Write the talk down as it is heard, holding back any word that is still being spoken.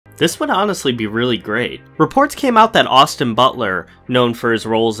This would honestly be really great. Reports came out that Austin Butler, known for his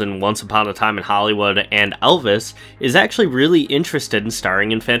roles in Once Upon a Time in Hollywood and Elvis, is actually really interested in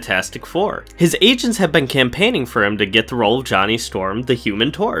starring in Fantastic Four. His agents have been campaigning for him to get the role of Johnny Storm, the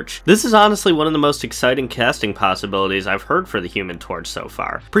Human Torch. This is honestly one of the most exciting casting possibilities I've heard for the Human Torch so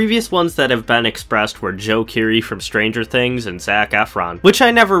far. Previous ones that have been expressed were Joe Keery from Stranger Things and Zac Efron, which I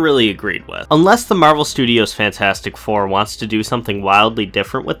never really agreed with. Unless the Marvel Studios Fantastic Four wants to do something wildly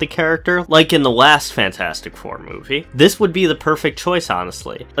different with the character, like in the last Fantastic Four movie, this would be the perfect choice,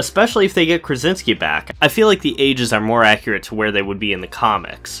 honestly. Especially if they get Krasinski back. I feel like the ages are more accurate to where they would be in the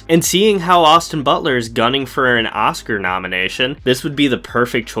comics. And seeing how Austin Butler is gunning for an Oscar nomination, this would be the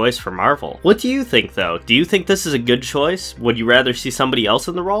perfect choice for Marvel. What do you think, though? Do you think this is a good choice? Would you rather see somebody else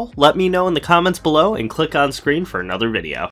in the role? Let me know in the comments below and click on screen for another video.